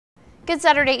Good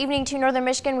Saturday evening to northern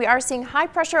Michigan. We are seeing high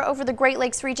pressure over the Great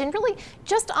Lakes region, really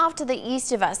just off to the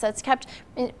east of us. That's kept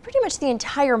pretty much the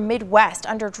entire Midwest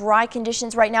under dry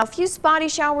conditions right now. A few spotty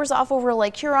showers off over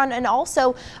Lake Huron and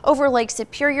also over Lake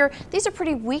Superior. These are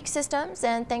pretty weak systems,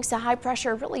 and thanks to high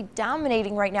pressure really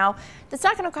dominating right now, that's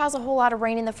not going to cause a whole lot of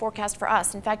rain in the forecast for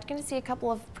us. In fact, you're going to see a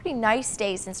couple of pretty nice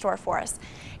days in store for us.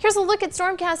 Here's a look at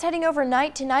stormcast heading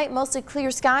overnight tonight. Mostly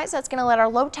clear skies. That's going to let our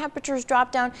low temperatures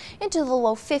drop down into the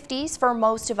low 50s for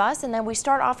most of us. And then we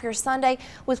start off here Sunday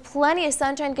with plenty of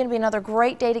sunshine. Going to be another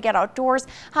great day to get outdoors.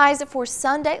 Highs for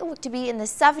Sunday look to be in the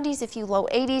 70s, a few low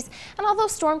 80s. And although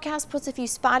stormcast puts a few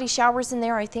spotty showers in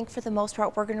there, I think for the most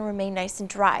part we're going to remain nice and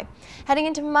dry. Heading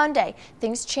into Monday,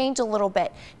 things change a little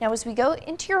bit. Now as we go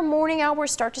into your morning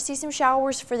hours, start to see some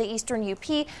showers for the eastern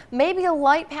UP. Maybe a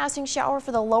light passing shower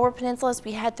for the lower peninsula as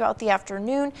we head throughout the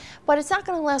afternoon. But it's not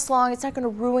going to last long. It's not going to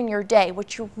ruin your day.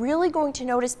 What you're really going to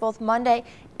notice both Monday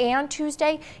and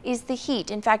Tuesday is the heat.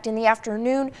 In fact, in the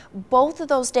afternoon, both of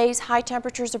those days, high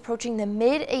temperatures approaching the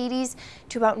mid 80s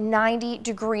to about 90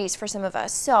 degrees for some of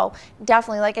us. So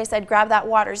definitely, like I said, grab that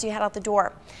water as you head out the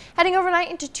door. Heading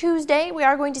overnight into Tuesday, we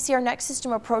are going to see our next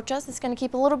system approach us. It's going to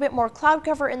keep a little bit more cloud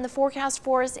cover in the forecast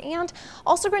for us and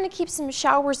also going to keep some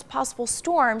showers, possible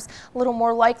storms a little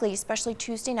more likely, especially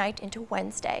Tuesday night into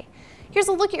Wednesday. Here's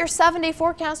a look at your 7-day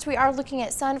forecast. We are looking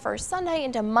at sun for Sunday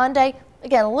into Monday.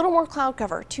 Again, a little more cloud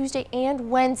cover Tuesday and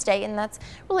Wednesday, and that's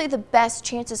really the best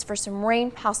chances for some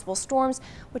rain, possible storms.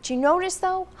 What you notice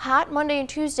though, hot Monday and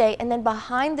Tuesday, and then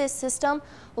behind this system,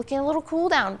 looking a little cool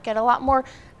down, get a lot more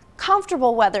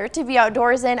comfortable weather to be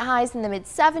outdoors in, highs in the mid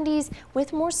 70s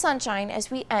with more sunshine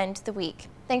as we end the week.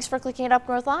 Thanks for clicking at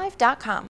UpNorthLive.com.